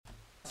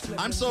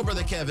I'm Soul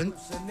Brother Kevin,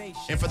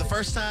 and for the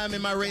first time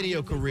in my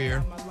radio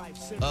career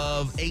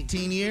of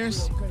 18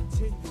 years,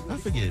 I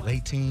forget,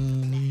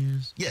 18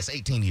 years? Yes,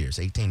 18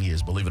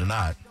 years, believe it or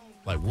not.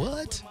 Like,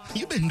 what?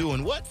 You've been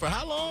doing what? For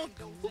how long?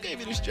 Who gave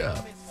you this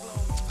job?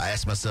 I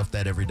ask myself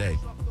that every day.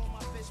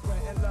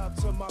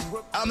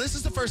 This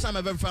is the first time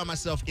I've ever found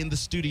myself in the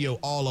studio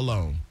all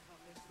alone.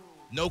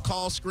 No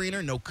call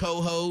screener, no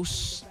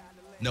co-host,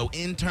 no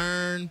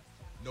intern,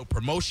 no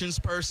promotions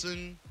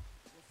person,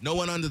 no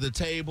one under the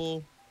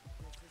table.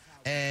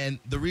 And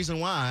the reason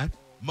why,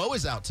 Mo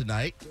is out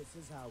tonight.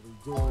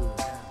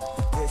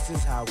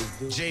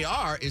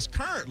 JR is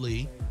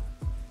currently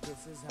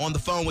on the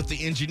phone with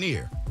the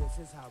engineer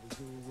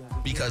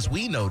because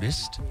I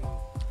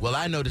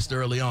noticed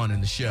early on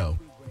in the show.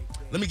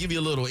 Let me give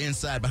you a little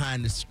insight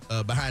behind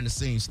the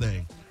scenes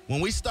thing. When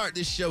we start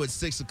this show at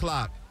 6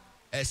 o'clock,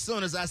 as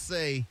soon as I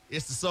say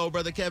it's the Soul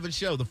Brother Kevin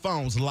show, the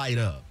phones light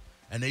up.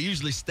 And they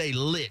usually stay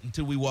lit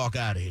until we walk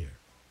out of here.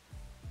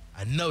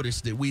 I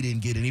noticed that we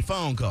didn't get any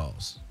phone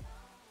calls.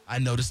 I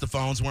noticed the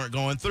phones weren't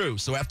going through.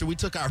 So after we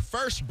took our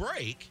first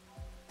break,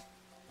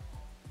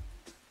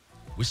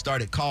 we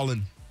started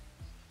calling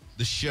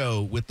the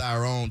show with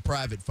our own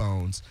private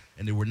phones,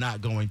 and they were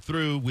not going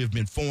through. We've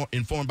been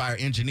informed by our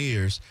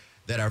engineers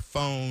that our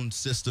phone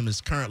system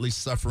is currently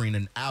suffering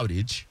an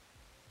outage.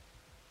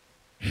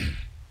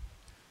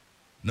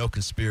 No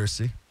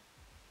conspiracy.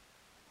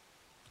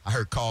 I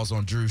heard calls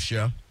on Drew's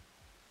show.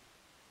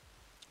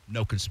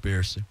 No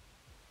conspiracy.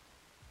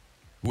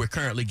 We're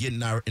currently in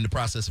the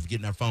process of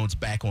getting our phones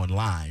back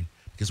online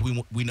because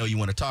we know you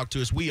want to talk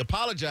to us. We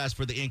apologize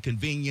for the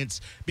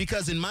inconvenience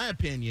because, in my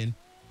opinion,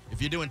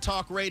 if you're doing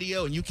talk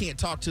radio and you can't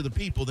talk to the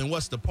people, then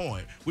what's the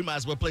point? We might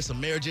as well play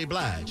some Mary J.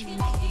 Blige.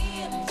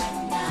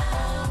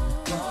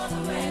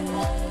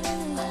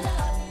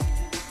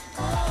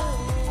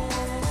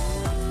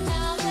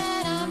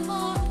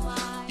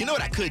 You know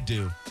what I could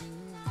do?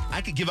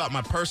 I could give out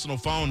my personal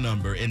phone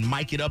number and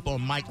mic it up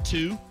on mic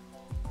 2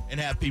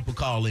 and have people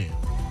call in.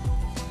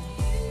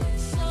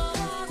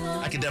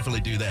 I could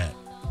definitely do that.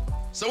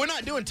 So we're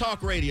not doing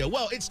talk radio.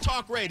 Well, it's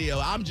talk radio.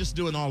 I'm just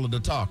doing all of the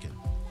talking.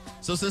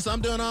 So since I'm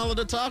doing all of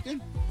the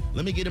talking,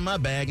 let me get in my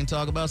bag and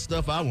talk about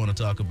stuff I want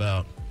to talk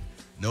about.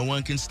 No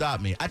one can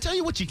stop me. I tell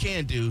you what you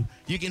can do.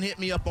 You can hit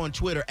me up on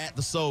Twitter at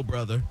The Soul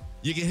Brother.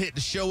 You can hit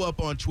the show up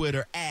on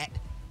Twitter at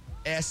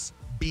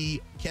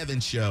SB Kevin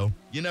Show.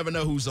 You never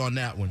know who's on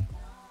that one.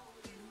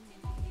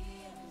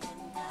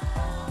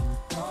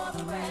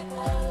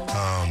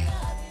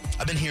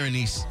 I've been hearing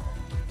these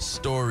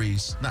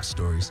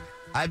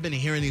I've been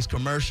hearing these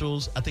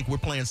commercials. I think we're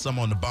playing some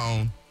on the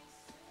bone.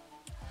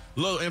 A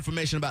little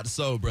information about the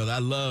Soul Brother. I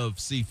love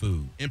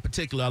seafood. In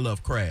particular, I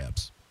love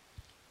crabs.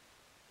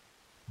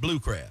 Blue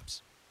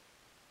crabs.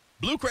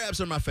 Blue crabs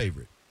are my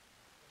favorite.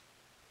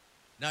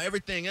 Now,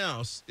 everything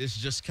else is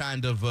just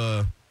kind of,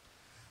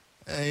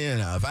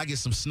 if I get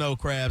some snow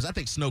crabs, I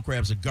think snow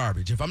crabs are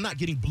garbage. If I'm not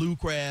getting blue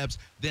crabs,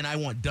 then I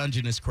want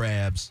Dungeness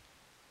crabs.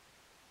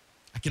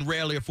 I can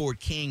rarely afford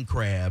king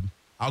crab.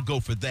 I'll go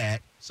for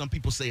that. Some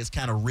people say it's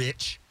kind of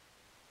rich.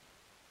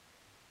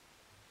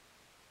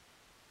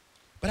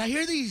 But I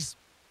hear these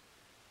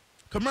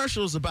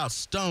commercials about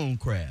stone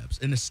crabs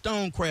and the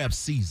stone crab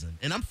season.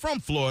 And I'm from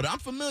Florida. I'm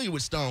familiar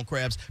with stone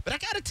crabs. But I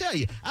got to tell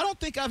you, I don't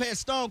think I've had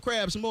stone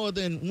crabs more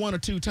than 1 or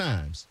 2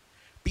 times.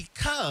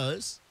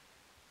 Because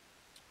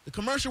the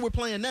commercial we're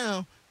playing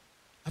now,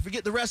 I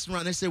forget the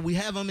restaurant. They said we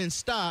have them in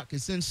stock.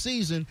 It's in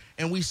season.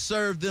 And we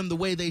serve them the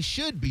way they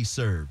should be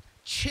served.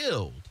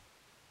 Chilled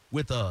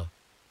with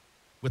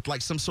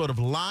like some sort of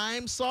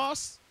lime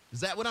sauce.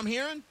 Is that what I'm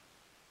hearing?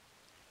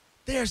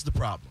 There's the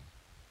problem.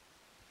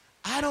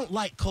 I don't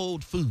like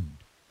cold food.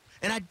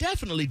 And I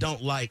definitely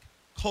don't like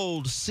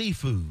cold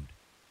seafood.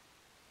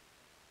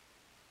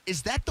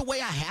 Is that the way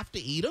I have to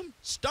eat them?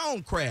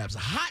 Stone crabs,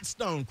 hot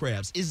stone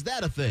crabs. Is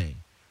that a thing?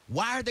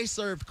 Why are they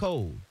served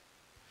cold?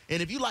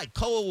 And if you like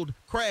cold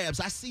crabs,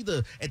 I see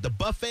at the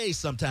buffets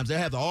sometimes, they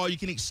have the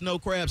all-you-can-eat snow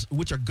crabs,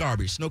 which are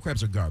garbage. Snow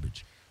crabs are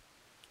garbage.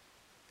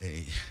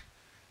 Hey,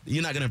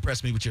 you're not going to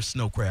impress me with your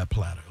snow crab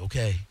platter,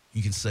 okay?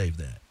 You can save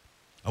that.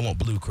 I want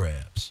blue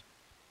crabs.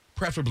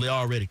 Preferably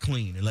already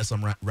clean, unless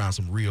I'm around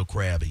some real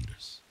crab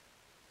eaters.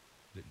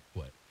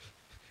 What?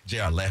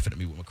 JR laughing at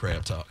me with my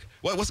crab talk.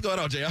 What's going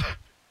on, JR?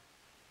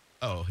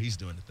 Oh, he's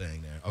doing the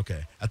thing there.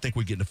 Okay. I think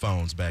we're getting the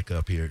phones back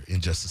up here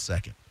in just a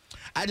second.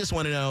 I just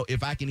want to know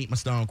if I can eat my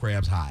stone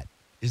crabs hot.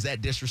 Is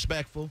that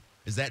disrespectful?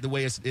 Is that the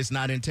way it's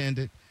not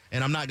intended?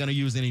 And I'm not going to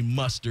use any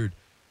mustard.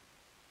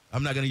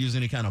 I'm not going to use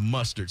any kind of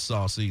mustard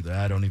sauce either.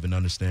 I don't even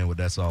understand what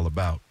that's all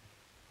about.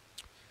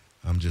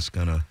 I'm just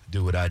going to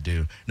do what I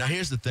do. Now,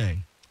 here's the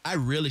thing. I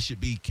really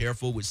should be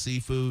careful with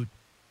seafood.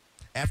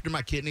 After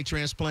my kidney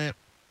transplant,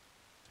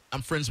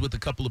 I'm friends with a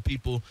couple of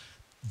people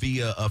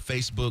via a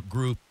Facebook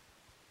group.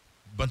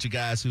 A bunch of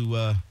guys who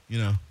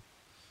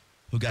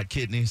got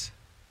kidneys.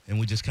 And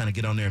we just kind of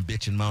get on there and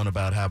bitch and moan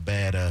about how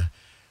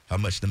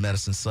much the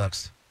medicine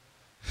sucks.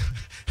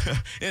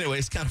 Anyway,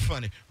 it's kind of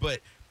funny. But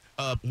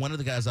one of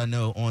the guys I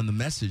know on the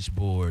message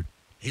board,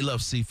 he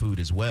loves seafood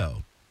as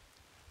well.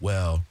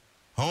 Well,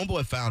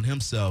 homeboy found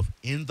himself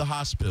in the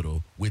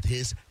hospital with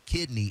his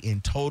kidney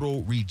in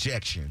total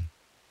rejection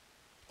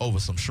over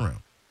some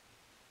shrimp.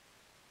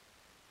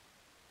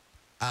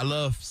 I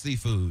love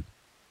seafood,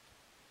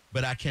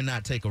 but I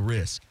cannot take a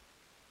risk.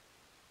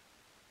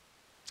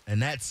 And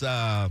that's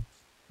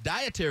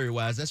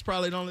dietary-wise, that's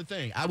probably the only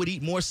thing. I would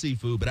eat more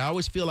seafood, but I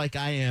always feel like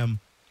I am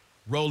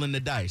rolling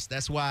the dice.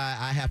 That's why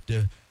I have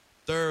to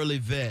thoroughly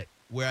vet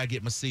where I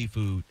get my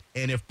seafood.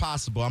 And if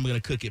possible, I'm going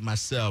to cook it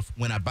myself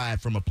when I buy it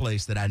from a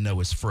place that I know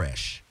is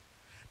fresh.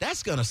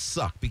 That's going to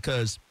suck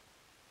because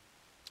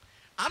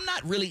I'm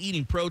not really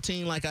eating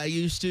protein like I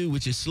used to,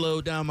 which has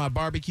slowed down my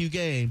barbecue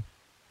game.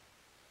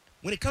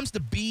 When it comes to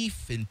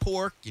beef and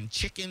pork and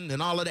chicken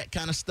and all of that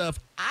kind of stuff,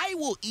 I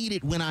will eat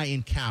it when I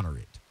encounter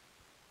it.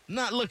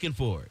 Not looking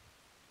for it.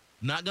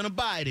 Not going to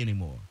buy it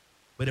anymore.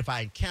 But if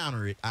I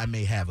encounter it, I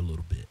may have a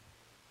little bit.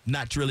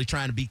 Not really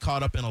trying to be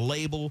caught up in a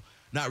label.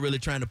 Not really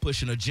trying to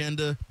push an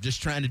agenda.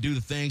 Just trying to do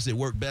the things that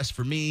work best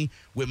for me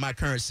with my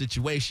current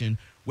situation,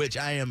 which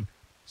I am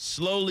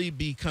slowly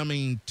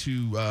becoming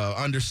to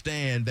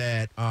understand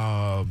that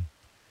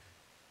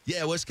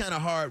yeah, well, it's kind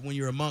of hard when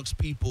you're amongst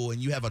people and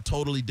you have a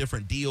totally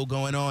different deal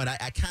going on.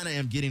 I kind of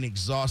am getting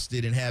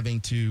exhausted and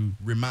having to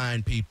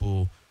remind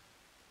people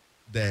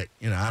that,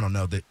 I don't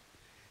know, that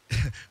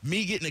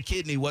me getting a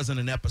kidney wasn't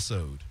an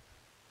episode.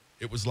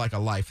 It was like a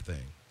life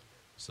thing.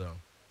 So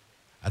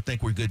I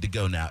think we're good to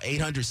go now.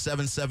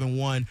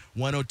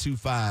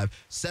 800-771-1025,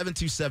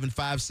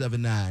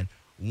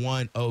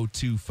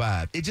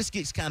 727-579-1025. It just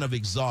gets kind of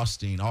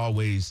exhausting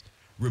always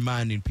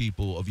reminding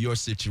people of your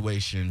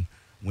situation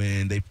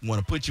when they want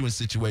to put you in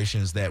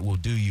situations that will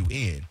do you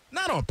in.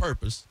 Not on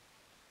purpose.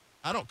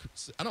 I don't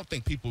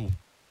think people...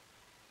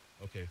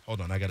 Okay,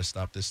 hold on. I got to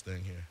stop this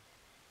thing here.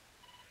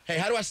 Hey,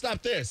 how do I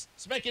stop this?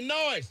 It's making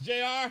noise,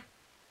 JR.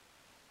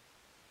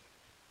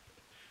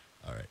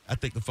 All right. I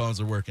think the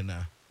phones are working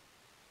now.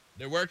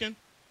 They're working?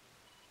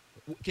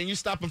 Can you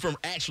stop them from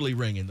actually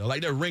ringing, though?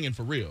 Like they're ringing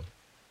for real. All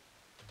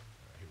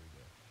right, here we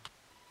go.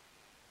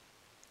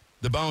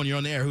 The Bone, you're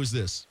on the air. Who's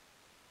this?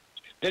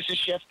 This is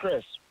Chef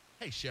Chris.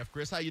 Hey, Chef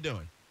Chris, how you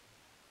doing?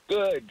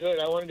 Good, good.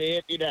 I wanted to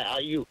ask you that. How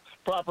you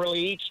properly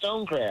eat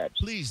stone crabs?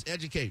 Please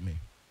educate me.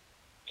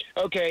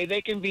 Okay,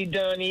 they can be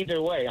done either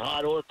way,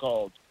 hot or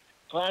cold.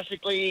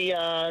 Classically,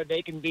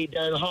 they can be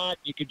done hot.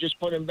 You could just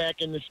put them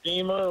back in the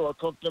steamer or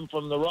cook them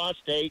from the raw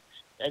state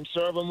and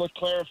serve them with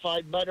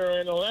clarified butter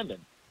and a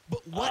lemon.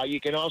 But what? You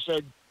can also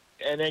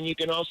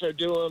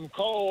do them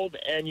cold,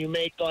 and you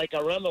make like a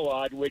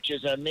remoulade, which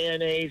is a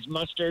mayonnaise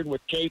mustard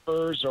with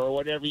capers or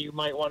whatever you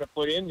might want to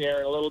put in there,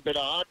 and a little bit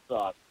of hot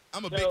sauce.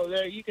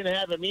 You can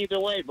have them either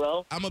way,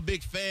 bro. I'm a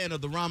big fan of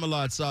the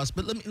remoulade sauce,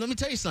 but let me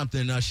tell you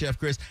something, Chef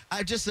Chris.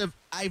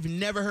 I've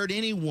never heard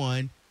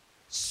anyone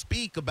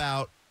speak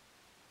about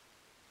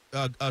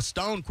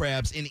stone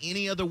crabs in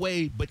any other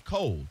way but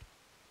cold.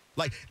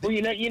 Like, well,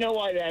 you know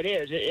why that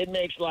is. It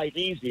makes life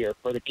easier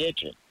for the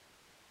kitchen.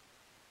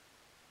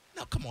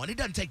 No, come on. It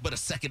doesn't take but a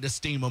second to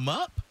steam them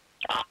up.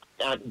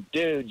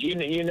 Dude,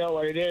 you know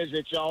what it is.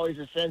 It's always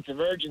a sense of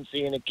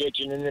urgency in the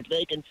kitchen, and if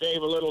they can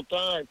save a little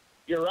time,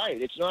 you're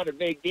right. It's not a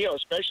big deal,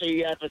 especially if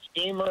you have a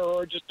steamer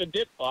or just a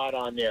dip pot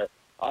on there.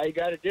 All you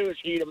got to do is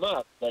heat them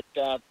up. But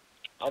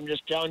I'm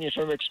just telling you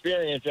from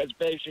experience, that's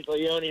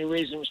basically the only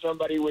reason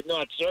somebody would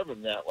not serve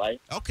them that way.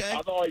 Okay.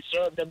 I've always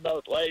served them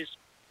both ways.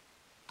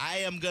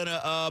 I'm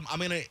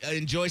gonna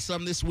enjoy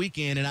some this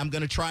weekend, and I'm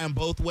gonna try them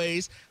both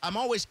ways. I'm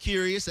always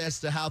curious as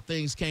to how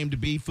things came to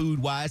be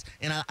food-wise,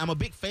 and I'm a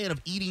big fan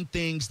of eating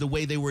things the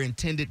way they were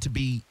intended to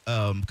be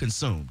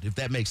consumed, if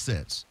that makes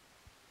sense.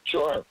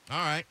 Sure.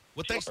 All right.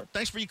 Well,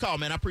 thanks for your call,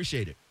 man. I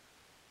appreciate it.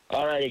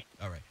 All righty.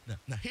 All right.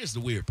 Now, here's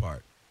the weird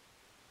part.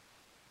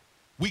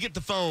 We get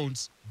the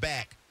phones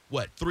back,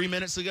 3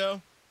 minutes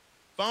ago?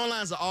 Phone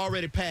lines are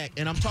already packed,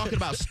 and I'm talking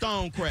about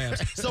stone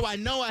crabs. So I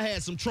know I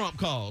had some Trump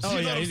calls.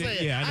 You know what I'm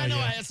saying? Yeah, I know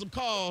I had some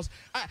calls.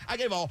 I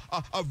gave a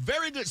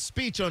very good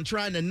speech on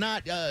trying to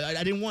not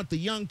I didn't want the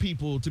young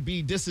people to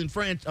be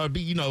disenfranchised or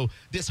be,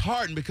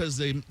 disheartened because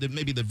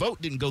maybe the vote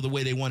didn't go the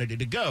way they wanted it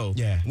to go.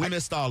 Yeah. We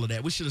missed all of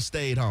that. We should have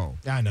stayed home.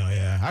 I know,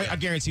 yeah. I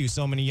guarantee you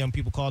so many young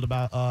people called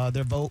about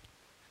their vote.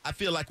 I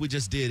feel like we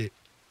just did it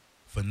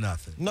for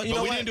nothing. No,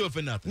 we didn't do it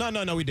for nothing.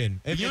 No, we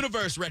didn't. The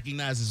universe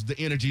recognizes the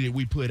energy that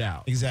we put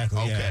out. Exactly.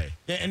 Okay.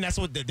 Yeah, and that's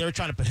what they're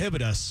trying to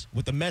prohibit us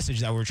with the message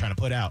that we were trying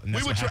to put out, and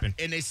that's what happened.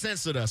 And they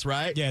censored us,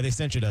 right? Yeah, they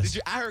censored us.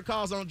 I heard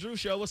calls on Drew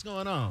Show. What's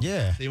going on?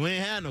 Yeah. See, we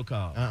ain't had no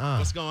call.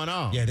 What's going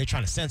on? Yeah, they're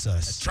trying to censor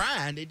us.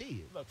 Trying, they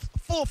did. Look,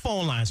 full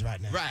phone lines right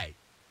now. Right.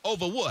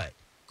 Over what?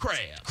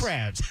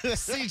 Crabs.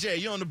 CJ,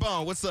 you on the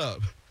bone. What's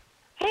up?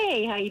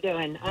 Hey, how you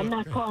doing? I'm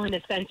not calling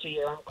to censor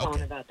you. I'm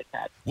calling about the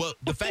crabs. Well,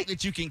 the fact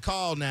that you can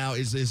call now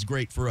is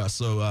great for us.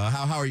 So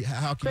how are you?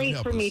 How can you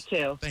help us? Great for me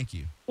too. Thank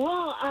you.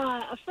 Well,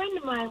 a friend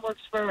of mine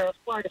works for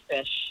Florida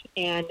Fish,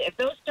 and if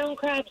those stone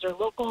crabs are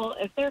local,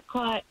 if they're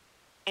caught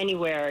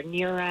anywhere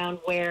near around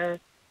where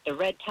the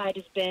red tide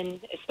has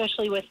been,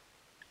 especially with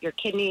your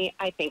kidney,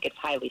 I think it's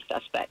highly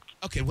suspect.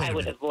 Okay, wait a minute. I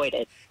would avoid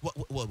it.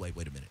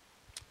 Wait a minute.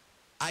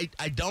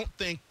 I don't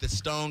think the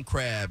stone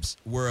crabs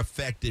were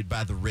affected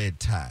by the red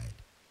tide.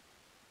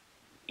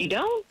 You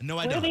don't? No,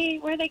 I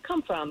don't. Where they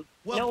come from?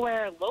 Well,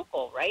 nowhere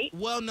local, right?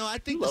 Well, no, I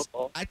think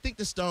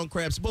the stone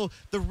crabs. Well,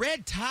 the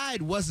red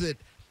tide wasn't.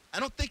 I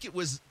don't think it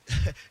was.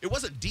 It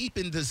wasn't deep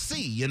in the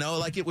sea. You know,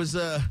 like it was.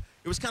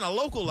 It was kind of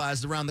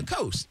localized around the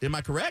coast. Am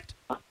I correct?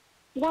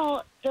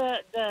 Well,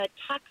 the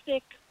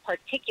toxic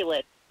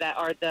particulates that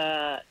are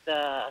the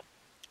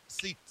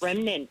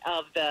remnant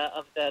of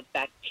the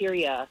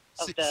bacteria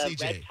of the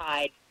CJ. red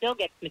tide still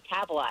gets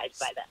metabolized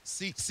by them.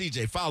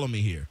 CJ, follow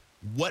me here.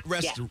 What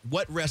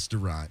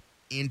restaurant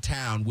in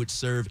town would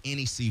serve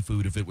any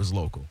seafood if it was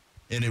local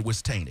and it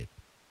was tainted?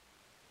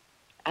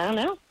 I don't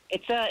know.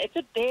 It's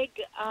a big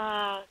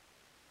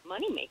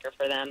moneymaker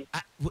for them.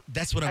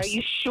 That's what I'm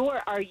saying.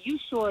 Are you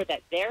sure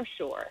that they're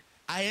sure?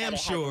 I am that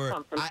it sure. hasn't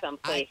come from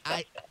someplace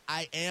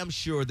I am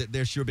sure that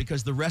they're sure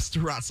because the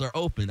restaurants are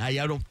open. I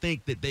don't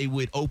think that they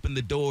would open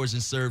the doors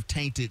and serve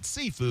tainted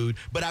seafood,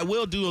 but I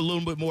will do a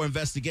little bit more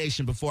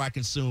investigation before I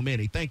consume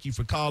any. Thank you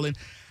for calling.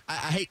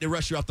 I hate to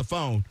rush you off the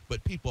phone,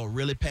 but people are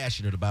really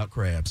passionate about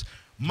crabs.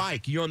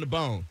 Mike, you're on the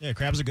bone. Yeah,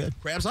 crabs are good.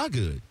 Crabs are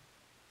good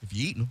if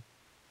you eat them.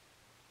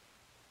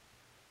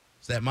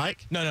 Is that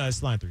Mike? No,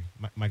 it's line 3.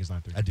 Mike is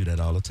line 3. I do that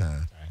all the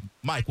time. All right.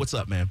 Mike, what's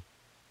up, man?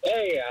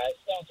 Hey, I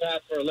stone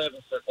crab for a living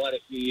for quite a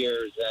few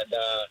years, and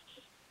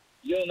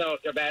you'll know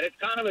if they're bad. It's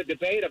kind of a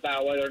debate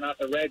about whether or not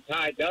the red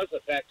tide does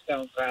affect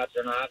stone crabs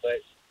or not, but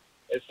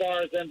as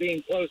far as them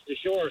being close to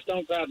shore,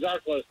 stone crabs are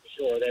close to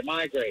shore. They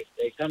migrate.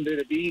 They come to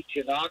the beach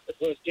in the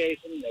octopus,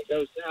 Jason. They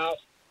go south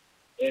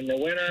in the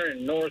winter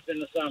and north in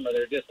the summer.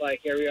 They're just like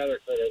every other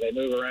critter. They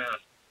move around.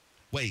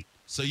 Wait,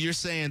 so you're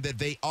saying that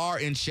they are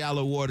in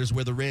shallow waters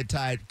where the red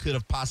tide could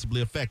have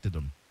possibly affected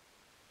them?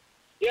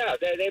 Yeah,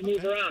 they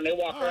move around. They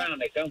walk around.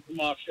 They come from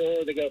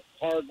offshore. They go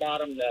from hard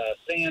bottom to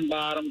sand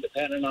bottom,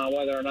 depending on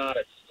whether or not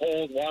it's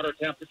cold water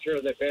temperature.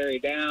 They vary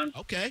down.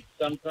 Okay.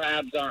 Some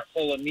crabs aren't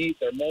full of meat.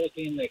 They're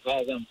molting. They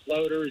call them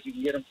floaters. You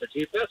can get them for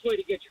cheap. Best way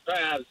to get your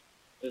crabs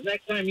is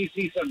next time you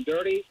see some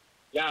dirty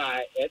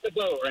guy at the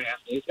boat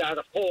ramp, he's got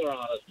a puller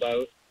on his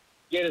boat,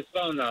 get his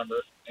phone number,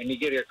 and you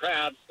get your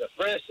crabs, the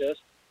freshest,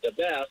 the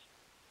best,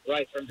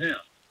 right from him.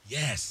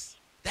 Yes.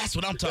 That's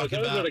what I'm talking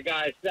those about. are the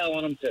guys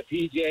selling them to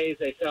PJs.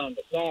 They sell them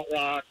to Salt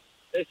Rock.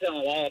 They sell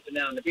them all up and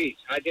down the beach.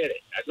 I did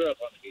it. I grew up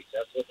on the beach.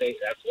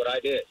 That's what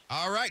I did.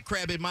 All right,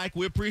 Krabby Mike,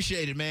 we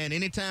appreciate it, man.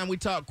 Anytime we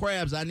talk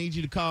crabs, I need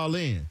you to call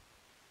in.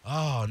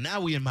 Oh,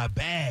 now we in my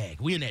bag.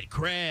 We in that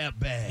crab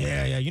bag.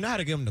 Yeah. You know how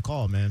to give them the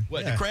call, man.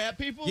 What, yeah. the crab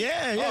people?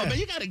 Yeah. Oh man,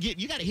 you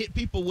gotta hit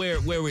people where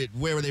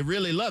they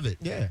really love it.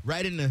 Yeah.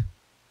 Right in the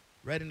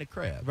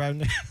crab. Right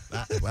there.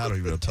 I don't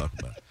even know what to talk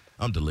about.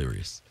 I'm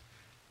delirious.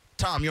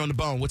 Tom, you're on the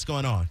bone. What's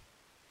going on?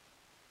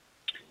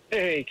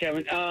 Hey,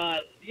 Kevin. I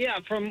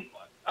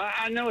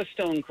know a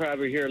stone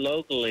crabber here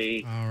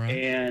locally. All right.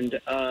 And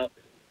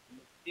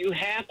you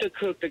have to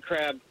cook the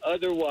crab,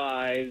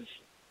 otherwise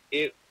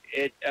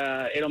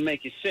it'll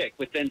make you sick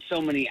within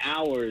so many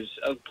hours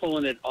of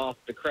pulling it off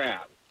the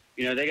crab.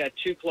 You know, they got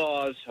 2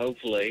 claws,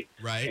 hopefully.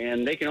 Right.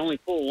 And they can only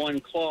pull 1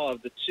 claw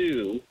of the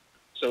 2,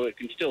 so it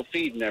can still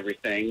feed and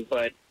everything.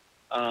 But,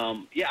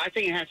 I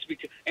think it has to be.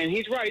 And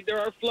he's right, there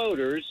are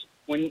floaters.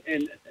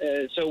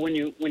 So when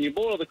you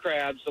boil the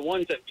crabs, the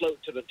ones that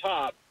float to the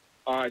top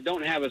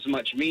don't have as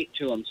much meat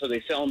to them, so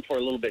they sell them for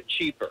a little bit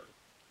cheaper.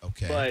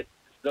 Okay. But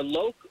the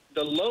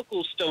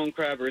local stone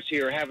crabbers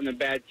here are having a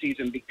bad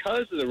season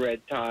because of the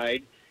red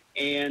tide,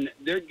 and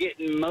they're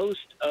getting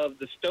most of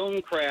the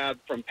stone crab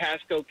from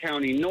Pasco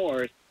County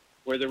north,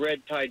 where the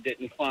red tide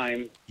didn't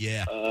climb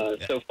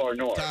so far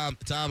north.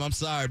 Tom, I'm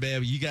sorry,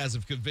 man. You guys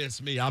have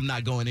convinced me. I'm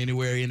not going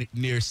anywhere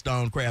near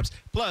stone crabs.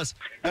 Plus,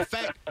 the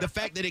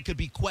fact that it could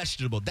be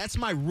questionable. That's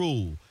my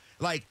rule.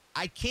 Like,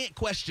 I can't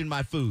question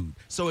my food.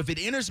 So if it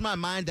enters my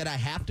mind that I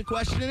have to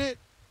question it,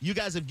 you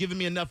guys have given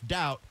me enough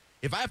doubt.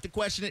 If I have to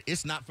question it,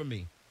 it's not for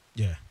me.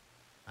 Yeah.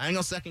 I ain't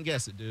gonna second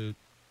guess it, dude.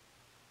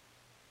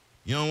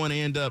 You don't want to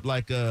end up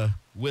like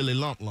Willie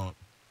Lump Lump.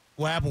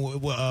 What happened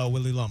with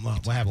Willie Lump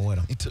Lump? What happened with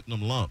him? He took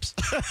them lumps.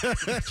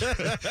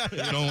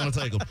 You don't want to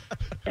take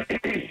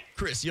them.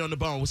 Chris, you're on the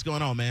bone. What's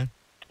going on, man?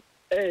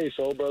 Hey,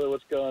 Soul Brother,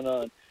 what's going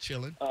on?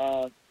 Chilling.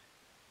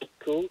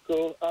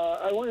 Cool.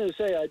 I wanted to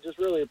say I just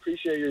really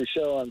appreciate your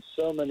show on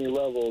so many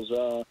levels.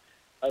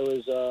 I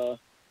was,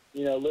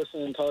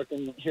 listening,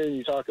 hearing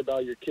you talk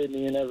about your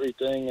kidney and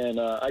everything, and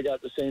I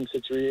got the same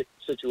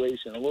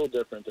situation, a little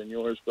different than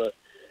yours, but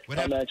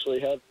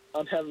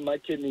I'm having my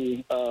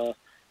kidney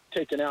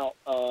taken out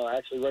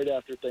actually right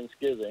after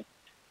Thanksgiving.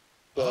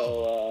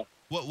 So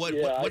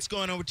what's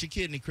going on with your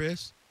kidney,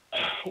 Chris?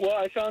 Well,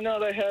 I found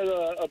out I had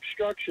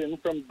obstruction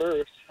from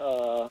birth,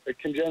 a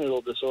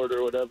congenital disorder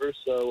or whatever.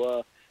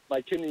 So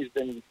my kidney's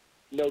been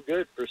no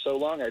good for so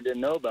long. I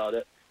didn't know about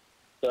it.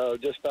 So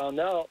just found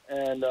out,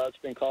 and it's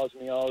been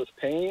causing me all this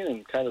pain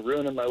and kind of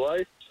ruining my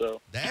life.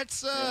 So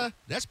that's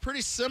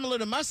pretty similar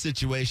to my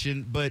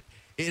situation, but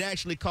it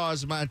actually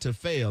caused mine to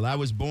fail. I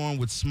was born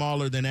with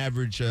smaller than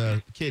average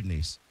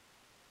kidneys.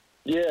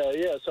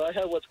 Yeah. So I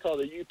have what's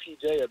called a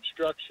UPJ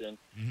obstruction.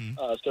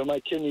 So my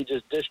kidney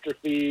just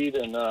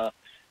dystrophied, and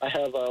I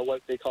have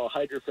what they call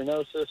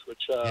hydrophenosis,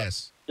 which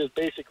Yes. just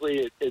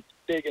basically it's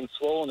big and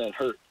swollen and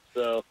hurts.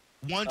 So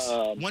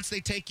Once they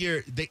take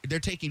they're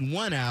taking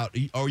one out,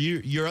 or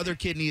your other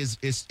kidney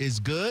is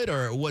good,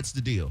 or what's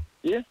the deal?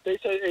 yeah, they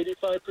say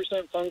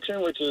 85%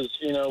 function, which is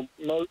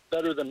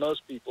better than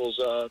most people's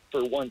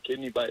for one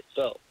kidney by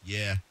itself.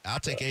 Yeah, I'll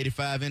take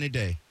 85 any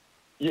day.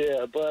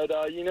 Yeah, but,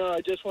 I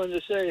just wanted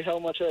to say how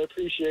much I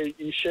appreciate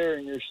you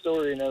sharing your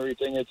story and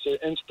everything. It's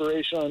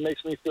inspirational. It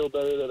makes me feel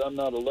better that I'm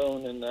not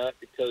alone in that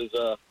because,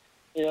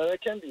 that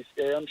can be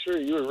scary. I'm sure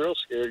you were real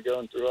scared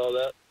going through all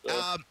that.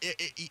 So.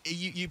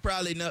 You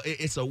probably know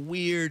it's a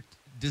weird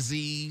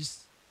disease.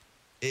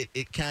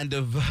 It kind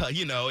of,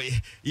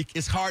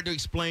 it's hard to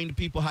explain to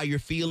people how you're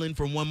feeling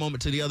from one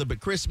moment to the other. But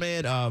Chris,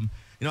 man,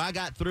 I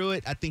got through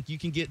it. I think you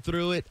can get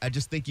through it. I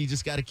just think you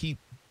just got to keep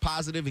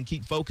positive and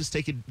keep focused.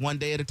 Take it one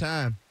day at a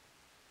time.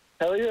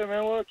 Hell yeah,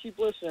 man. Well, keep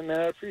listening, man.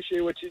 I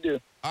appreciate what you do.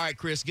 All right,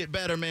 Chris, get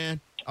better, man.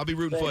 I'll be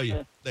rooting for you.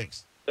 Man.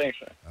 Thanks. Thanks,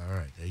 man. All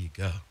right, there you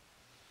go.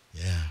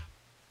 Yeah.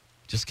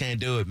 Just can't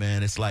do it,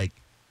 man. It's like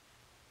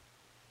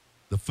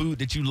the food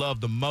that you love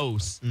the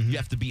most, you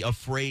have to be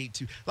afraid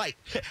to. Like,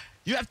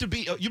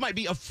 you might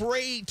be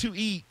afraid to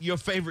eat your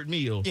favorite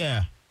meal.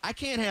 Yeah. I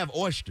can't have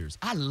oysters.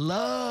 I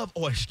love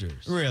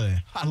oysters. Really?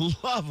 I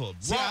love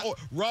them.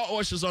 Raw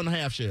oysters on the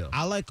half shell.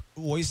 I like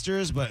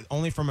oysters, but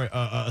only from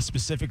a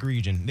specific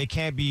region. They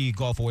can't be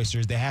Gulf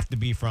oysters. They have to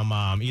be from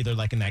either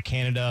like in that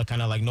Canada,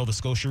 kind of like Nova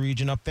Scotia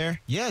region up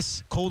there.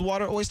 Yes, cold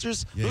water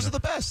oysters. Yeah, those are the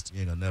best. You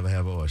ain't gonna never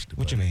have an oyster.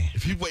 What you buddy. mean?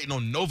 If you waiting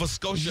on Nova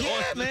Scotia Yeah,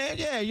 oysters, man.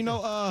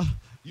 Yeah,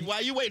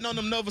 while you waiting on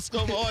them Nova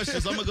Scotia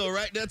oysters, I'm gonna go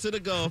right there to the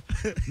Gulf,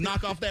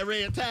 knock off that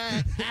red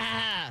tide.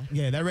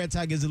 Yeah, that red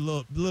tide gives a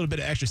little bit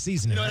of extra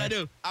seasoning. You know what right?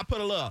 I do? I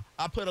put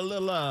a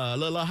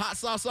little hot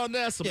sauce on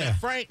there. Some Yeah.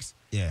 Frank's.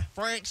 Yeah.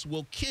 Frank's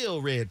will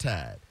kill red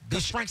tide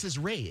because Frank's is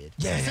red.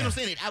 Yeah, You see yeah. what I'm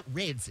saying? It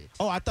outreds it.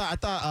 Oh, I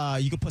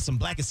thought you could put some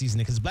blackest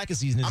seasoning because blackest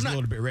seasoning is a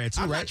little bit red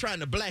too, I'm right? not trying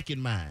to blacken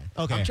mine.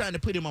 Okay. I'm trying to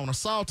put him on a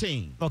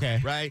saltine.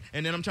 Okay. Right?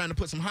 And then I'm trying to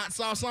put some hot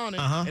sauce on it.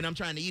 Uh-huh. And I'm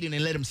trying to eat it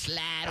and let him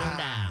slide on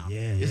down.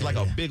 yeah, It's yeah, like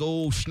yeah. a big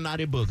old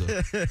snotty booger.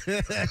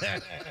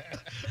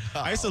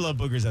 I used to love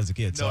boogers as a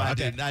kid. So No, I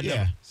okay. didn't. I yeah.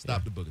 never.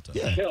 Stop the booger talk.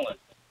 Yeah. Killing.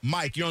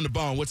 Mike, you're on the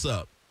bone. What's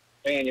up?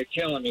 Man, you're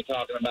killing me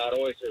talking about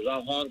oysters.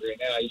 I'm hungry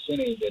now. You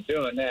shouldn't even be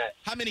doing that.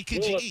 How many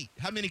could you eat?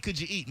 How many could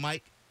you eat,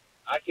 Mike?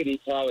 I could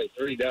eat probably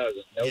 3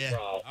 dozen. No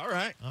problem. All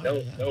right.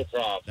 No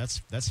problem. That's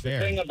The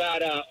fair. thing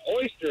about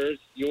oysters,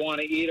 you want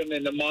to eat them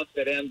in the month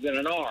that ends in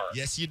an R.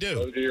 Yes, you do.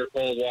 Those are your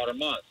cold water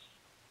months.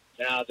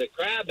 Now, the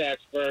crab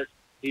expert,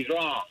 he's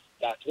wrong.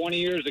 About 20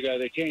 years ago,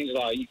 they changed the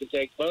law. You can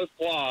take both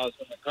claws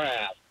from the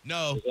crab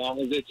No. as long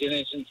as it's an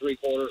inch and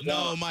 3/4 No,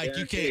 long. Mike, you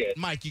Guarantee can't. it.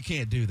 Mike, you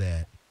can't do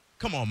that.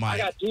 Come on, I Mike.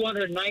 got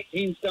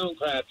 219 stone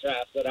crab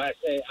traps that I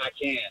say I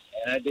can,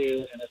 and I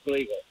do, and it's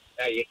legal.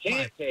 Now, you can't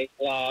Mike. take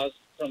claws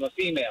from a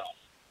female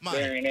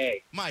bearing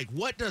eggs. Mike,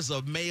 what does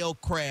a male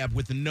crab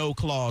with no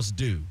claws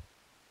do?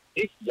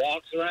 He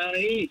walks around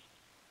and eats.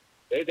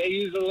 They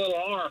use their little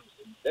arms.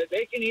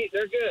 They can eat.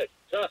 They're good.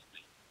 Trust me.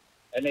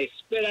 And they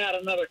spit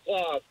out another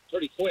claw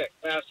pretty quick,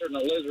 faster than a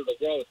lizard will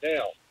grow a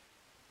tail.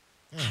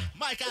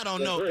 Mike, I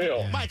don't It's know.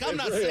 real. Mike, I'm It's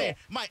not real. saying.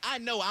 Mike, I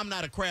know I'm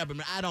not a crab.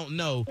 I don't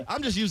know.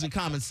 I'm just using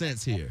common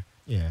sense here.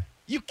 Yeah.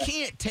 You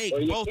can't take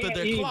Well, you both can't of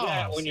their use claws.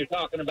 that when you're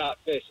talking about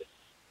fishing.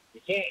 You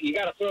can't. You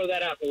got to throw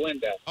that out the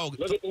window. Oh,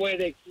 Look at the way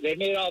they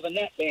made all the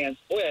net bands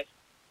split,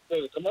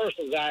 so the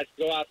commercial guys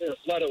go out there and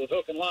flood it with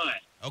hook and line.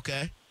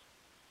 Okay.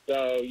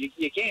 So you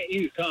can't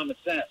use common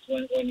sense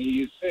when you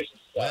use fishing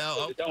stuff. Well,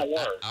 'cause it don't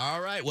work.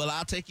 all right. Well,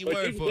 I'll take your But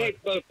word you can for it.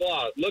 take both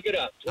claws. Look it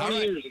up. 20 All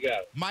right. years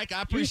ago. Mike, I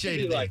Used appreciate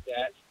to it. be then. like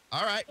that.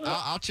 All right.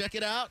 I'll check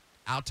it out.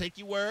 I'll take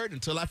your word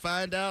until I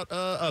find out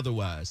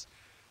otherwise.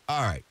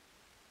 All right.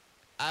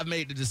 I've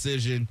made the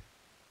decision.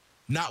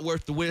 Not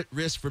worth the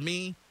risk for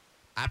me.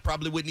 I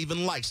probably wouldn't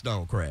even like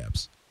stone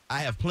crabs. I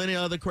have plenty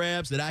of other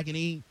crabs that I can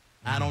eat.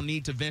 I don't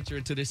need to venture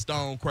into this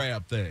stone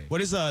crab thing. What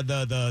is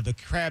the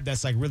crab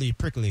that's like really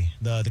prickly?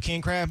 The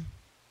king crab?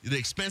 The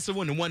expensive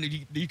one, the one that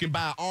you can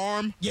buy an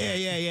arm. Yeah.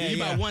 You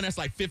buy one that's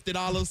like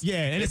 $50. Yeah,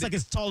 and it's like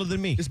it's taller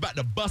than me. It's about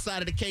to bust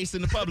out of the case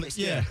in the Publix.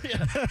 Yeah.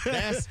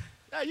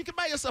 You can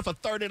buy yourself a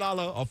 $30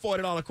 or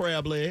 $40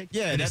 crab leg.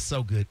 Yeah, and that's it's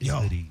so good. It's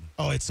good eating.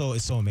 Oh, it's so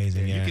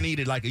amazing. Yeah. You can eat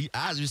it like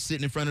I was just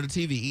sitting in front of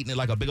the TV eating it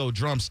like a big old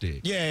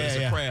drumstick. Yeah, But it's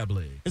yeah. a crab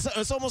leg.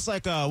 It's almost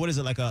like what is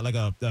it like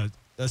a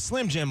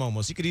Slim Jim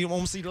almost? You could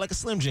almost eat it like a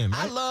Slim Jim.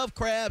 I Right? love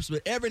crabs,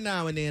 but every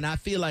now and then I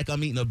feel like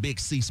I'm eating a big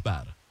sea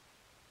spider.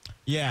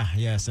 Yeah.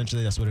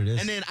 Essentially, that's what it is.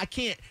 And then I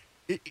can't.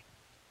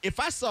 If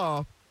I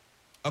saw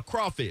a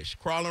crawfish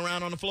crawling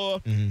around on the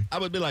floor, I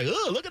would be like,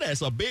 "Oh, look at that!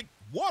 It's a big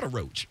water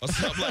roach or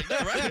something like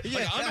that, right?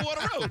 Like an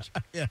underwater roach."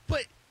 Yeah.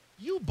 But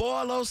you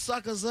boil those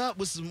suckers up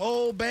with some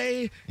Old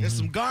Bay and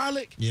some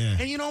garlic, Yeah.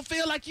 and you don't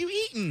feel like you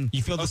eating.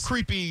 You feel a the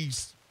creepy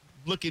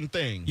looking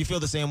thing. You feel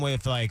the same way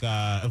if like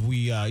if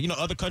we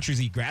other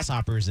countries eat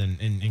grasshoppers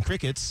and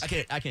crickets.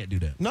 I can't do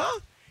that. No.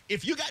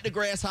 if you got the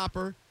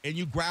grasshopper and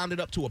you ground it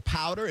up to a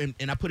powder and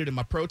I put it in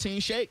my protein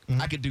shake,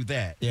 I could do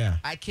that. Yeah.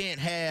 I can't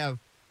have,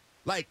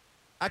 like,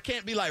 I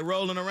can't be like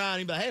rolling around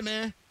and be like, hey,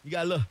 man, you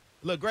got a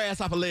little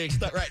grasshopper leg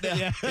stuck right there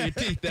Yeah. in your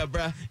teeth there,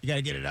 bro. You got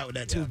to get it out with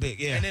that toothpick.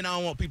 Yeah. And then I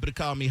don't want people to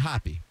call me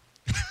Hoppy.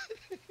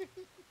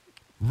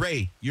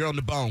 Ray, you're on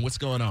the bone. What's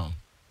going on?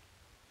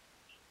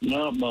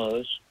 Not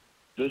much.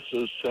 This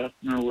is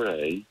Sethner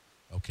Ray,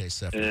 Okay,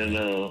 Seth. and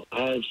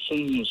I've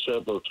seen you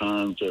several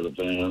times at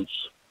events.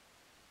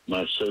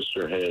 My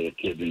sister had a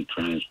kidney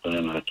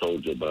transplant. I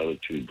told you about it.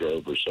 She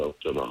drove herself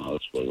to the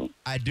hospital.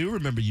 I do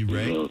remember you,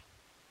 Ray.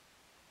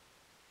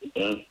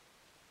 Yeah,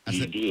 I you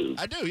said- do.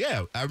 I do,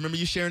 yeah. I remember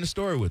you sharing the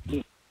story with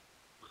me.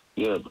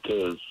 Yeah,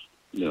 because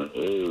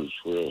it was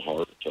real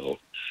hard to tell.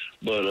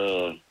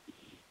 But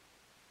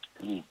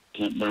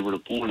can't remember the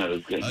point I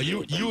was getting.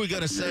 You were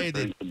gonna say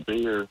that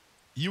beer.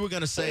 you were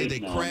gonna say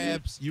that No,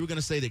 crabs. You were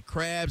gonna say that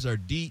crabs are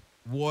deep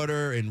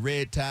water and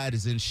red tide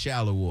is in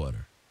shallow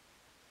water.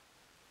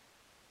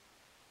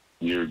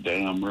 You're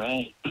damn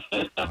right.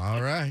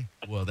 All right.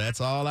 Well,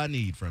 that's all I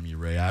need from you,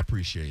 Ray. I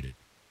appreciate it,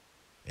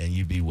 and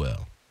you be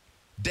well.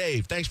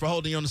 Dave, thanks for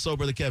holding you on the Soul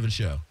Brother Kevin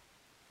show.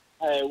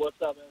 Hey,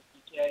 what's up,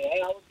 SBK?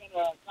 Hey, I was going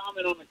to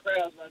comment on the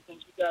crabs, but I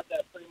think you got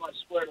that pretty much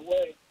squared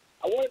away.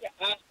 I wanted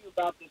to ask you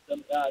about this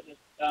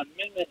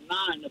Amendment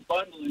 9, the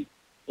bundling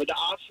with the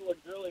offshore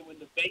drilling with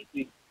the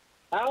vaping.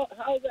 How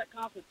is that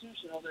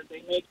constitutional that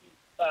they make you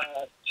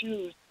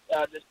choose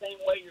the same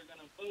way you're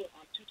going to vote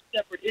on two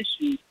separate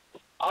issues,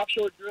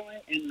 offshore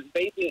drilling and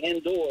vaping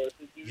indoors?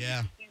 Did you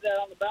Yeah. see that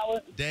on the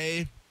ballot?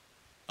 Dave,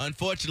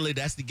 unfortunately,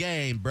 that's the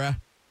game, bruh.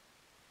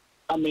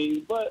 I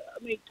mean,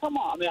 come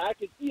on. I mean, I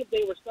could see if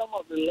they were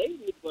somewhat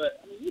related,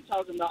 but, I mean, you're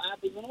talking about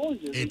apples and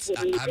oranges.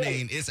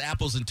 It's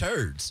apples and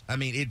turds. I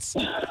mean,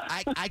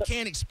 I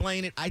can't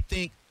explain it. I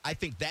think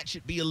that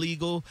should be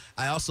illegal.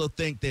 I also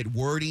think that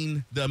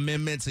wording the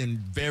amendments in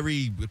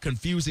very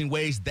confusing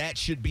ways, that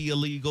should be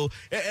illegal.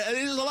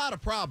 There's a lot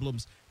of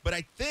problems, but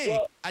I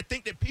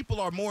think that people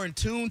are more in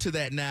tune to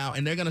that now,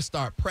 and they're going to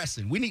start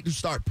pressing. We need to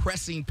start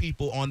pressing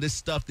people on this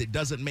stuff that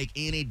doesn't make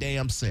any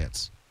damn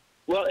sense.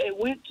 Well, it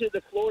went to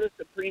the Florida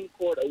Supreme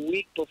Court a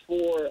week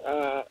before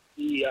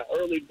the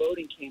early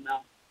voting came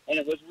out, and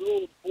it was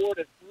ruled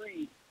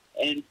 4-3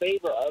 in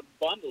favor of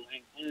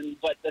bundling.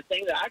 But the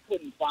thing that I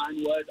couldn't find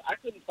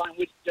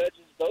which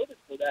judges voted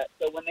for that.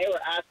 So when they were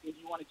asking, do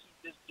you want to keep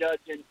this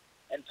judge in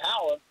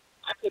power,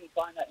 I couldn't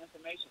find that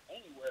information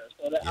anywhere.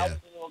 So I was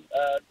a little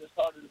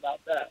disheartened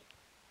about that.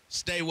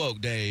 Stay woke,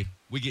 Dave.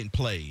 We're getting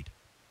played.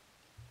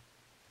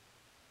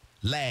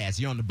 Laz,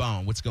 you're on the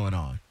bone. What's going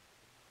on?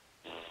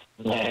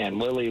 Man,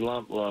 Willie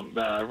Lump,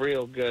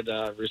 real good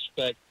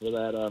respect for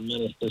that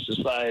Menace to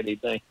Society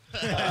thing.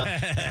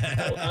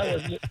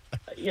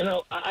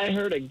 I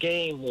heard a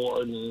game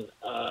warden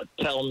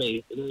tell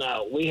me,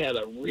 no, we had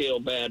a real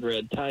bad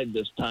red tide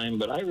this time,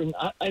 but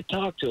I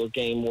talked to a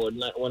game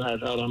warden when I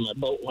was out on my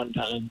boat one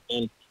time,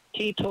 and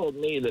he told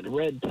me that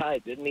red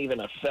tide didn't even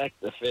affect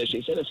the fish.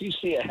 He said, if you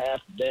see a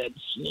half-dead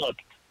snook,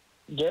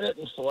 get it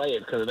and fillet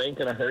it because it ain't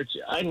going to hurt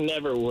you. I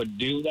never would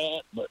do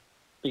that, but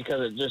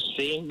because it just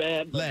seemed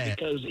bad, but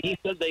because he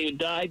said they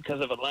died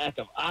because of a lack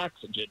of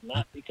oxygen,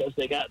 not because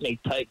they got any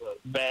type of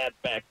bad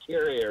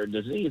bacteria or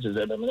diseases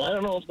in them. And I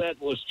don't know if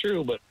that was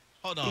true, but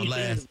hold on,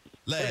 Laz.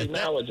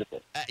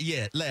 Knowledgeable.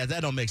 Laz, that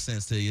don't make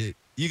sense to you.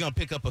 You're going to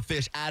pick up a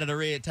fish out of the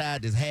red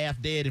tide that's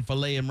half dead and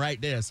fillet him right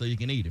there so you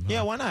can eat him. Huh?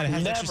 Yeah, why not? It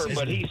has Never,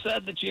 but he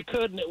said that you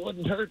could and it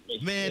wouldn't hurt me.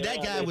 Man,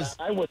 that guy was...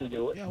 I wouldn't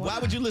do it. Yeah, why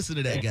would you listen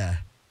to that guy?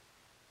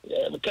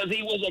 Yeah, because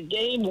he was a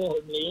game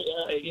warden.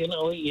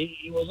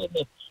 He was in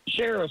the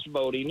sheriff's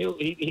boat. He knew.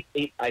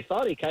 I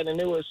thought he kind of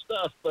knew his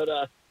stuff. But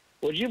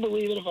would you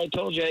believe it if I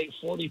told you I ate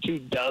 42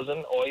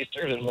 dozen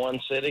oysters in one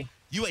sitting?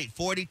 You ate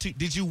 42.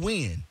 Did you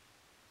win?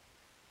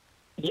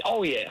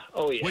 Oh yeah.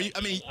 Well,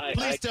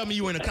 please tell me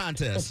you were in a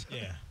contest.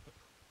 Yeah.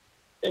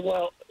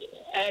 Well,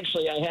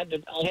 actually, I had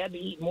to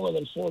eat more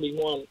than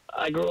 41.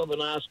 I grew up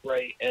in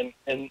Osprey, and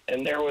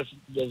there was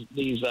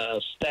these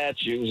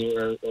statues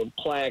or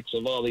plaques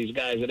of all these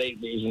guys that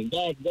ate these. And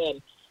back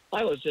then,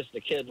 I was just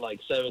a kid, like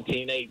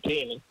 17,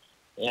 18,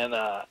 and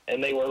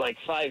they were like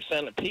 5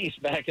 cents a piece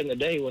back in the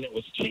day when it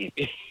was cheap.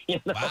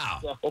 Wow.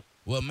 So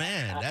well,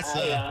 man, that's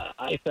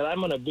I said I'm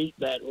going to beat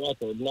that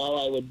record. And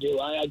all I would do,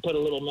 I put a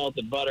little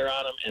melted butter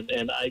on them,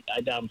 and I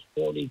downed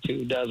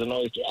 42 dozen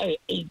oysters. I had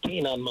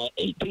 18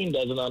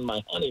 dozen on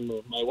my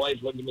honeymoon. My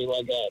wife looked at me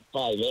like I had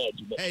 5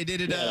 heads. But, hey,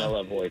 did it? I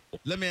love oysters.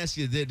 Let me ask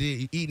you: did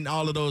eating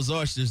all of those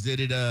oysters? Did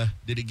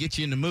it get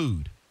you in the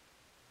mood?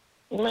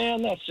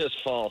 Man, that's just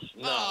false.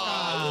 No.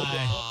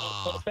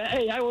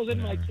 Hey, I was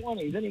in my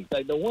 20s.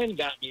 Anything. The wind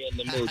got me in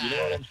the mood. You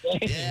know what I'm saying?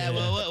 Yeah,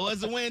 well,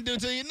 what's the wind do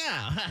to you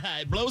now?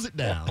 It blows it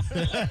down.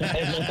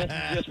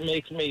 It just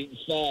makes me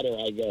fatter,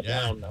 I guess.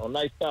 Yeah. I don't know.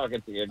 Nice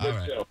talking to you.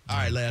 Good show. All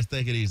right, Laz,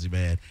 take it easy,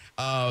 man.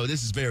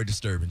 This is very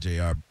disturbing,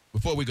 JR.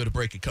 Before we go to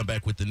break and come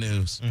back with the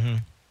news,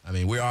 I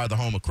mean, we are the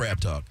home of Crab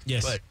Talk.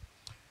 Yes. But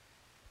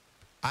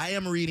I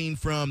am reading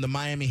from the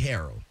Miami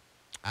Herald.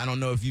 I don't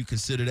know if you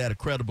consider that a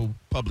credible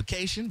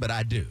publication, but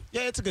I do.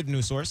 Yeah, it's a good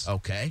news source.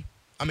 Okay.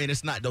 I mean,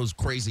 it's not those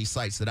crazy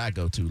sites that I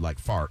go to,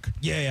 like FARC.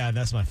 Yeah,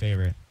 that's my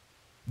favorite.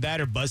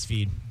 That or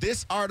BuzzFeed.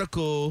 This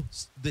article,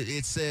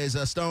 it says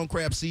stone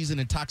crab season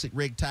and toxic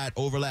red tide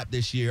overlap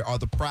this year. Are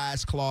the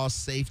prize claws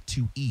safe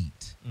to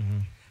eat? Mm-hmm.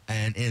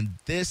 And in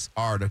this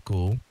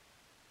article,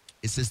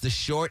 it says the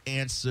short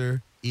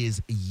answer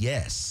is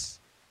yes.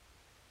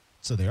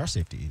 So they are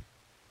safe to eat.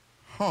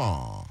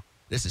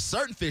 This is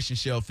certain fish and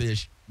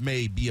shellfish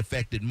may be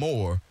affected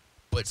more,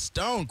 but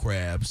stone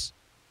crabs,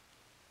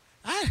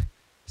 I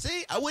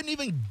wouldn't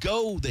even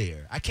go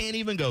there. I can't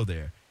even go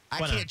there.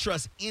 I can't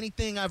trust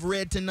anything I've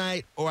read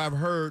tonight or I've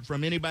heard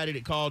from anybody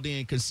that called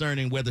in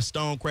concerning whether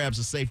stone crabs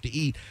are safe to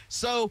eat.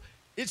 So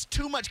it's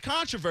too much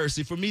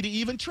controversy for me to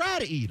even try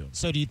to eat them.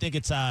 So do you think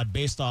it's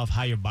based off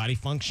how your body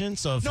functions?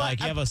 So if you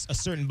have a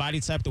certain body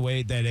type, the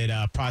way that it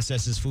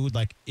processes food,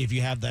 like if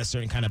you have that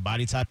certain kind of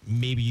body type,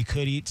 maybe you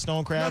could eat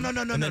stone crab. No.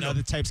 And then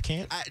other types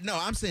can't?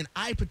 I'm saying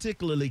I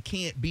particularly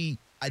can't be.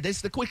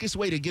 That's the quickest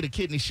way to get a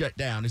kidney shut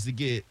down is to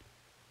get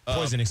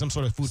poisoning, some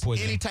sort of food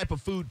poisoning. Any type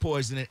of food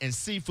poisoning, and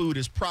seafood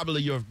is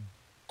probably your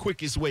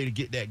quickest way to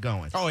get that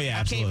going. Oh, yeah,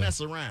 absolutely. I can't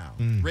mess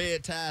around,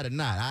 red tide or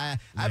not. I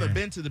haven't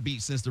been to the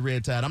beach since the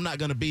red tide. I'm not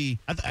going to be.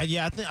 I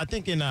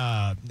think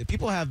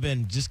people have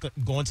been just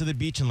going to the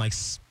beach and like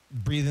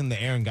breathing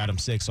the air and got them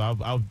sick. So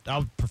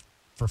I'll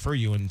prefer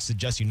you and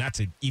suggest you not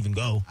to even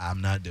go.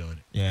 I'm not doing it.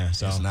 Yeah,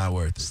 so it's not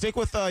worth it. Stick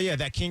with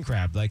that king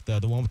crab, like the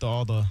one with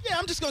all the. Yeah,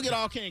 I'm just gonna get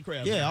all king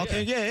crabs. Yeah, all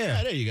king.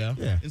 Yeah. There you go.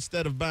 Yeah.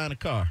 Instead of buying a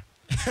car.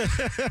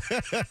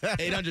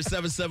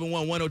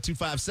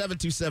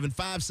 800-771-1025,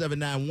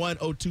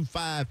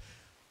 727-579-1025.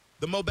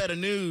 The Mo Better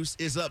News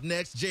is up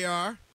next. JR,